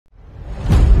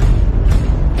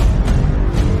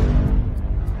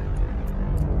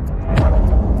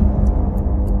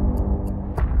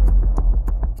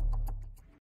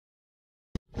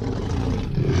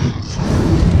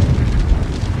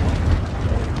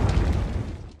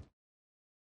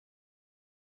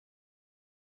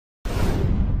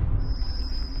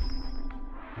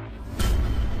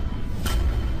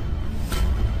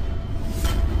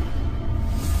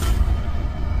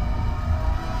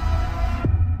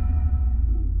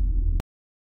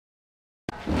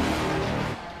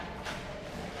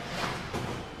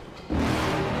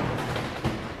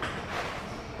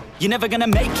You're never gonna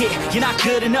make it, you're not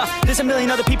good enough. There's a million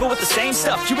other people with the same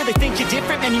stuff. You really think you're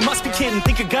different? Man, you must be kidding.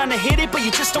 Think you're gonna hit it, but you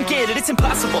just don't get it. It's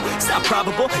impossible, it's not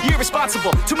probable, you're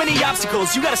irresponsible. Too many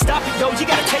obstacles, you gotta stop it, yo. You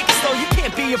gotta take it slow, you can't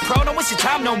be a pro. Don't waste your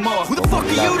time no more. Who the fuck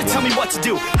are you to tell me what to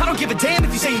do? I don't give a damn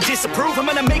if you say you disapprove. I'm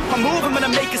gonna make my move, I'm gonna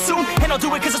make it soon. And I'll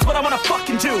do it cause it's what I wanna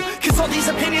fucking do. Cause all these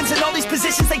opinions and all these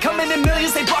positions, they come in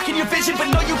millions, they blocking your vision. But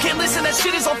no, you can't listen, that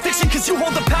shit is all fiction. Cause you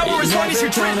hold the power as long as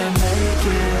you're dreaming.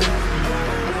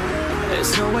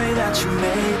 There's no way that you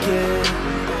make it.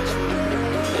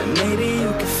 And maybe you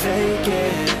can fake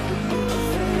it,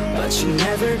 but you're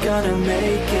never gonna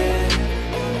make it.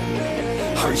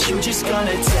 Are you just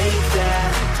gonna take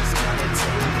that?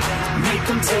 Make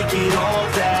them take it all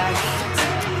back.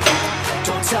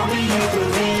 Don't tell me you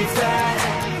believe that.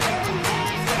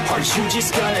 Are you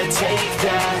just gonna take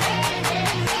that?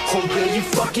 Or will you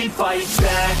fucking fight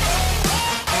back?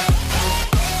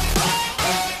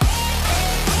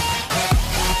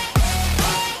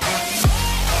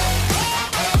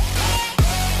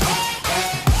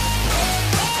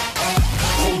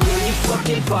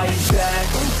 Fight back.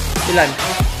 Ilan?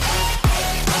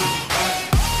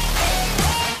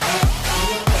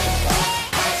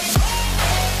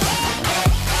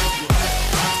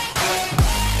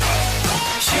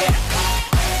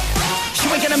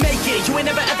 You ain't gonna make it, you ain't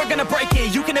never ever gonna break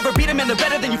it. You can never beat them and they're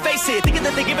better than you face it. Thinking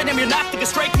that they're giving them, you're not thinking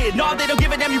straight, kid. No, they don't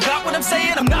give a damn, you got what I'm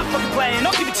saying? I'm not fucking playing,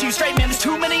 I'll give it to you straight, man. There's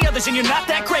too many others and you're not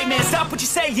that great, man. Stop what you're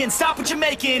saying, stop what you're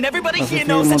making. Everybody here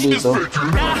knows that you just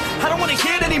nah, I don't wanna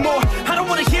hear it anymore. I don't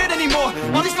wanna hear it anymore.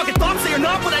 All these fucking thoughts, they are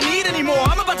not what I need anymore.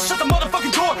 I'm about to shut the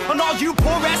motherfucking door on all you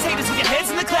poor ass haters with your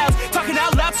heads in the clouds, talking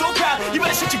out loud so proud. You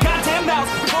better shut your goddamn mouth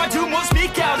before I do more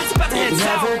speak out. It's about to head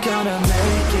south. You're never gonna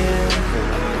make it.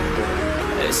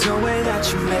 There's no way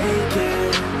that you make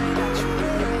it.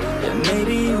 And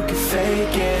maybe you can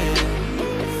fake it,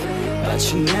 but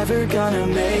you're never gonna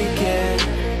make it.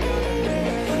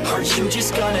 Are you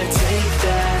just gonna take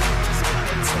that?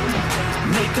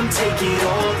 Make them take it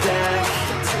all back.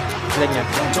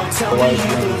 Don't tell me you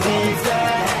believe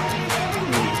that.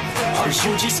 Are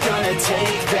you just gonna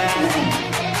take that?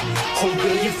 Or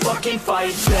will you fucking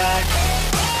fight back?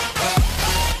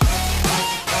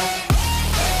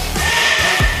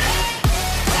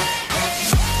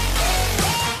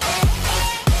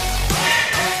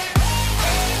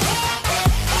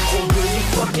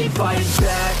 Fight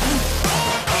back.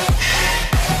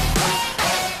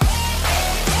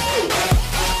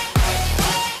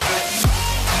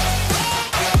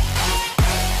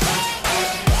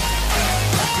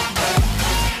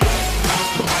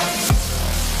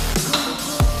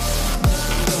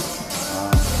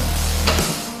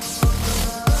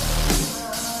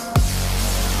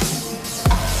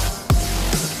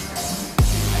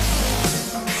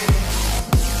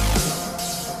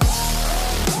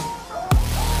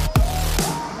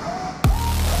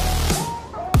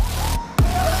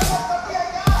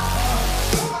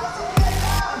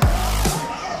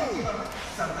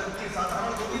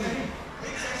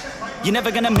 You're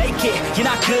never gonna make it, you're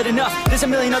not good enough. There's a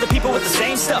million other people with the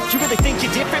same stuff. You really think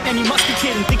you're different? Man, you must be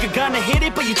kidding. Think you're gonna hit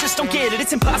it, but you just don't get it.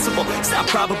 It's impossible, it's not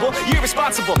probable, you're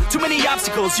irresponsible. Too many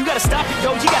obstacles, you gotta stop it,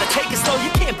 yo. You gotta take it slow,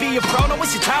 you can't be a pro. Don't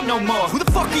waste your time no more. Who the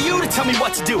fuck are you to tell me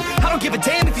what to do? I don't give a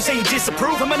damn if you say you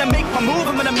disapprove. I'm gonna make my move,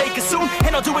 I'm gonna make it soon.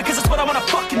 And I'll do it cause it's what I wanna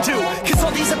fucking do. Cause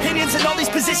all these opinions and all these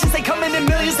positions, they come in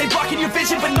millions, they blocking your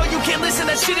vision. But no, you can't listen,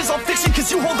 that shit is all fiction.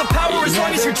 Cause you hold the power as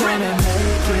long as you're dreaming.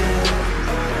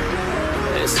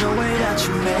 There's no way that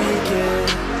you make it.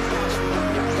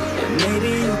 And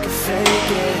maybe you can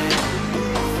fake it,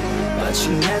 but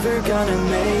you're never gonna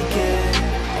make it.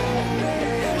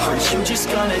 Are you just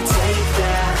gonna take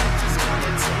that?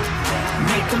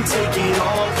 Make them take it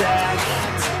all back.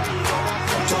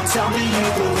 Don't tell me you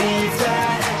believe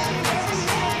that.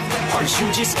 Are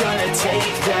you just gonna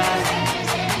take that?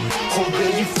 Or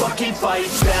will you fucking fight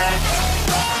back?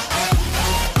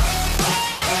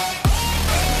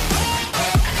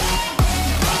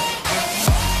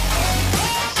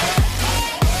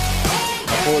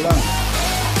 Lang.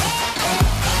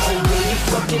 Or will you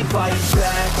fucking fight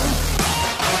back?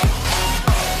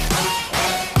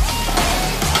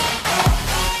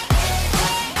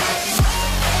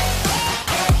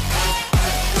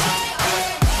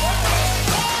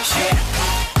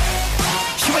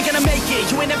 You ain't gonna make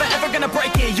it, you ain't never ever gonna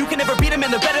break it. You can never beat them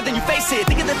and they're better than you face it.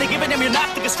 Thinking that they're giving them, you're not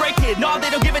thinking straight, kid. No, they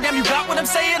don't give a damn, you got what I'm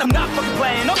saying? I'm not fucking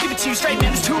playing, I'll give it to you straight,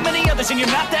 man. There's too many others and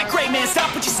you're not that great, man.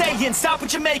 Stop what you're saying, stop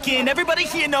what you're making. Everybody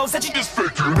here knows that you just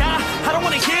faking. Nah, I don't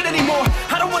wanna hear it anymore.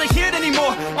 I don't wanna hear it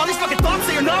anymore. All these fucking thoughts,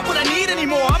 they are not what I need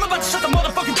anymore. I'm about to shut the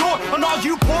motherfucking door on all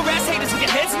you poor ass haters with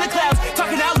your heads in the clouds,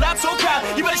 talking out loud so proud.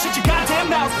 You better shut your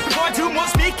goddamn mouth before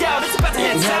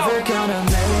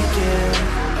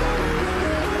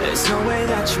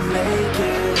that you make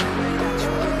it.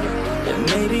 Yeah,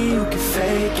 maybe you can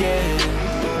fake it,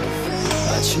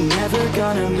 but you're never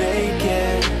gonna make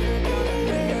it.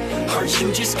 Aren't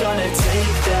you just gonna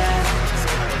take that?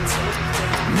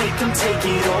 Make them take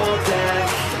it all back.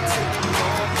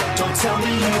 Don't tell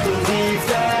me you believe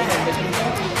that.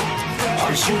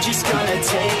 Aren't you just gonna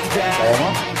take that?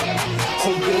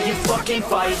 Or will you fucking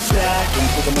fight back?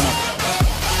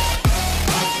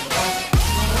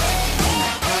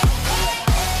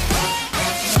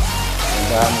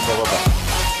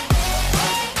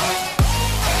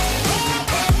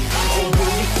 Or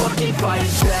will you fucking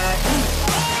fight back?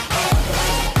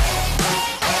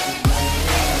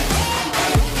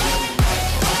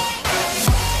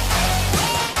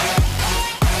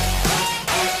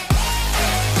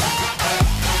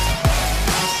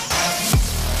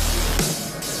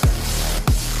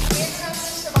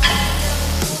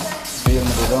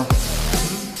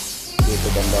 Dito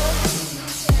banda.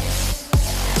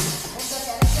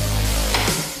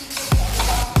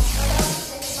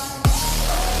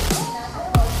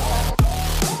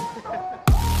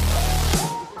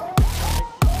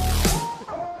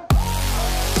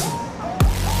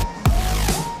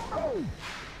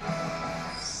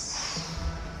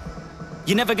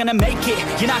 You're never gonna make it,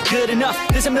 you're not good enough.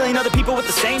 There's a million other people with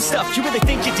the same stuff. You really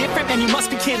think you're different? Man, you must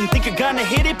be kidding. Think you're gonna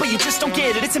hit it, but you just don't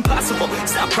get it. It's impossible,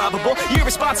 it's not probable, you're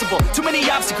irresponsible. Too many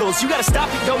obstacles, you gotta stop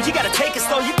it, yo. You gotta take it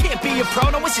slow, you can't be a pro.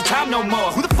 Don't waste your time no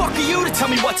more. Who the fuck are you to tell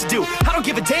me what to do? I don't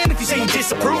give a damn if you say you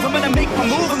disapprove. I'm gonna make my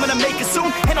move, I'm gonna make it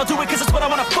soon. And I'll do it cause it's what I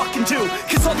wanna fucking do.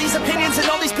 Cause all these opinions and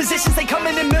all these positions, they come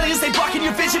in millions. They blocking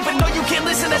your vision, but no, you can't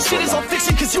listen. That shit is all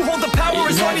fiction, cause you hold the power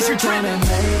as long as you're dreaming.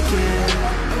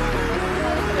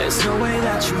 There's no way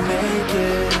that you make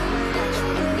it.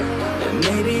 And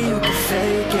maybe you can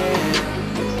fake it,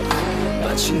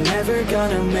 but you're never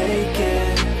gonna make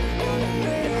it.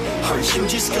 Aren't you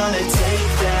just gonna take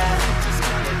that?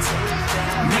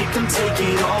 Make them take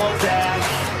it all back.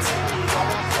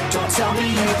 Don't tell me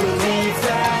you believe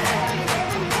that.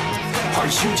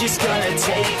 Aren't you just gonna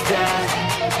take that?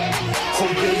 Or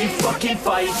will you fucking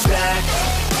fight back?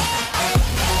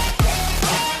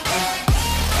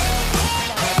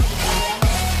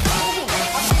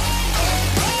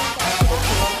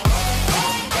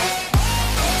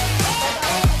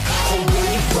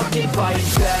 Fight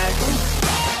back.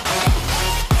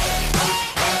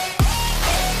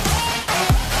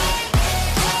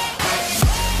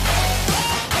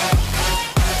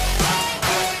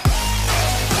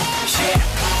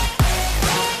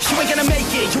 You ain't gonna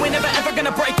make it, you ain't never ever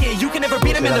gonna break it. You can never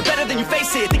beat them and they're better than you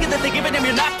face it. Thinking that they give a damn,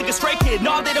 you're not thinking straight, kid.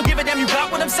 No, they don't give a damn, you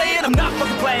got what I'm saying? I'm not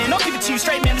fucking playing, I'll give it to you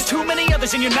straight, man. There's too many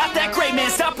others and you're not that great, man.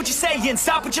 Stop what you're saying,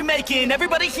 stop what you're making.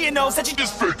 Everybody here knows that you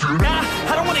just faking. Nah,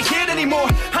 I don't wanna hear it anymore,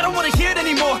 I don't wanna hear it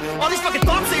anymore. All these fucking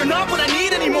thoughts, they are not what I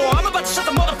need anymore. I'm about to shut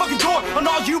the motherfucking door on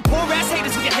all you poor ass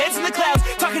haters with your heads in the clouds,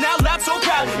 talking out loud so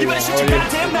proud. You better shut your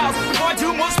goddamn mouth before I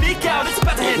do more, speak out. It's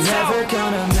about to head south. Never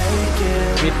gonna make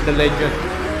it. Meet the legend.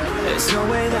 There's no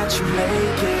way that you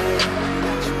make it.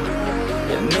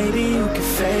 Yeah, maybe you can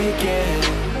fake it,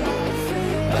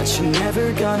 but you're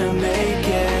never gonna make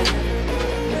it.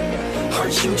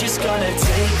 Aren't you just gonna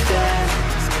take that?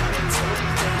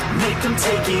 Make them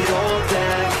take it all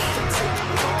back.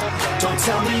 Don't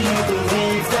tell me you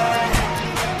believe that.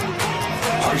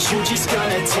 Aren't you just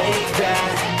gonna take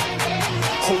that?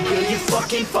 Or will you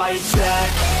fucking fight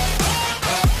back?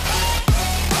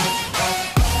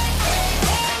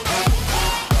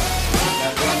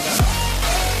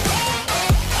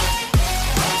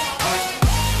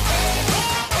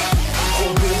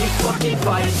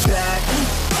 Fight back.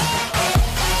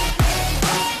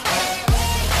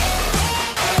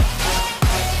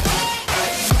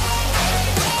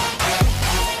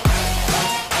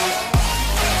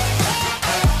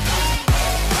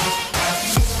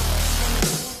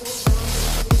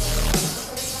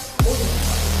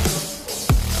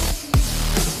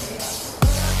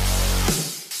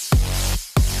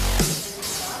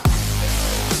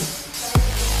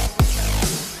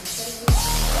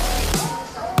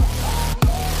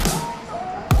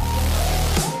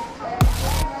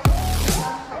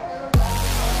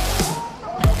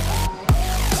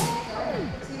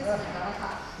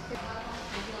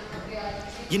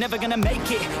 You're never gonna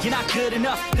make it, you're not good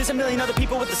enough. There's a million other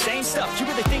people with the same stuff. You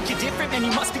really think you're different? Man,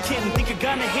 you must be kidding. Think you're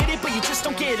gonna hit it, but you just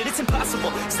don't get it. It's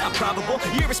impossible, it's not probable,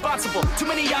 you're irresponsible. Too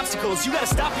many obstacles, you gotta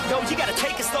stop it, yo. You gotta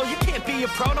take it slow, you can't be a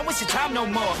pro. Don't waste your time no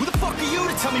more. Who the fuck are you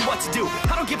to tell me what to do?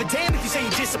 I don't give a damn if you say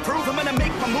you disapprove. I'm gonna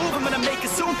make my move, I'm gonna make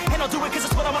it soon. And I'll do it cause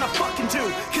it's what I wanna fucking do.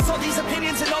 Cause all these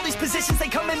opinions and all these positions, they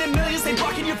come in millions. They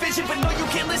blocking your vision, but no, you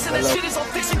can't listen. That shit is all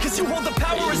fiction, cause you hold the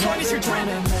power as long as you're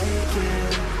dreaming.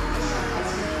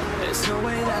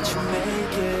 way that you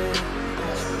make it.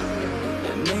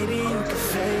 And maybe you can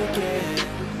fake it,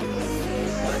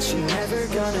 but you're never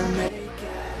gonna make it.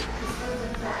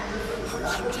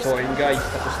 So ayun guys,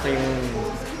 tapos na yung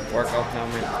workout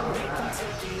namin.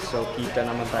 So kita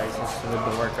naman tayo sa susunod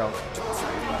na workout.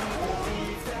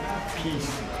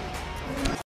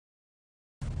 Peace!